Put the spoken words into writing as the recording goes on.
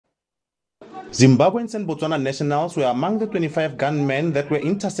Zimbabweans and Botswana nationals were among the 25 gunmen that were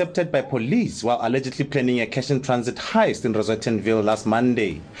intercepted by police while allegedly planning a cash-in-transit heist in Rosettenville last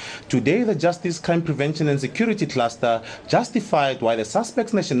Monday. Today, the Justice, Crime Prevention and Security Cluster justified why the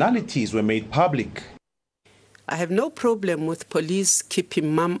suspects' nationalities were made public. I have no problem with police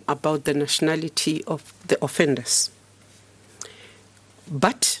keeping mum about the nationality of the offenders.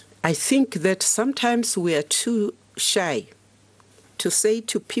 But I think that sometimes we are too shy to say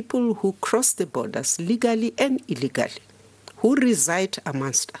to people who cross the borders legally and illegally, who reside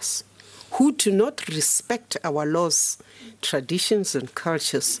amongst us, who do not respect our laws, traditions and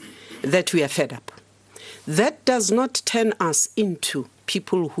cultures, that we are fed up. That does not turn us into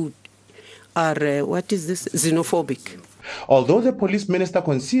people who are, xenophobic. Although the police minister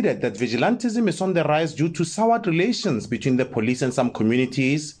conceded that vigilantism is on the rise due to soured relations between the police and some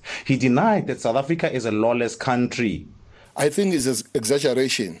communities, he denied that South Africa is a lawless country. I think it's an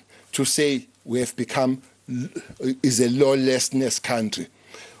exaggeration to say we have become is a lawlessness country.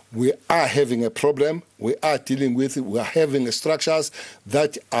 We are having a problem. We are dealing with it. We are having structures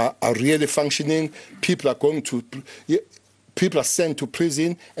that are really functioning. People are sent to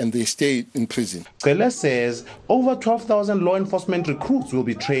prison and they stay in prison. Cele says over 12,000 law enforcement recruits will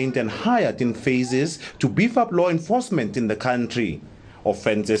be trained and hired in phases to beef up law enforcement in the country.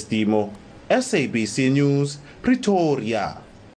 Offenses Timo, SABC News, Pretoria.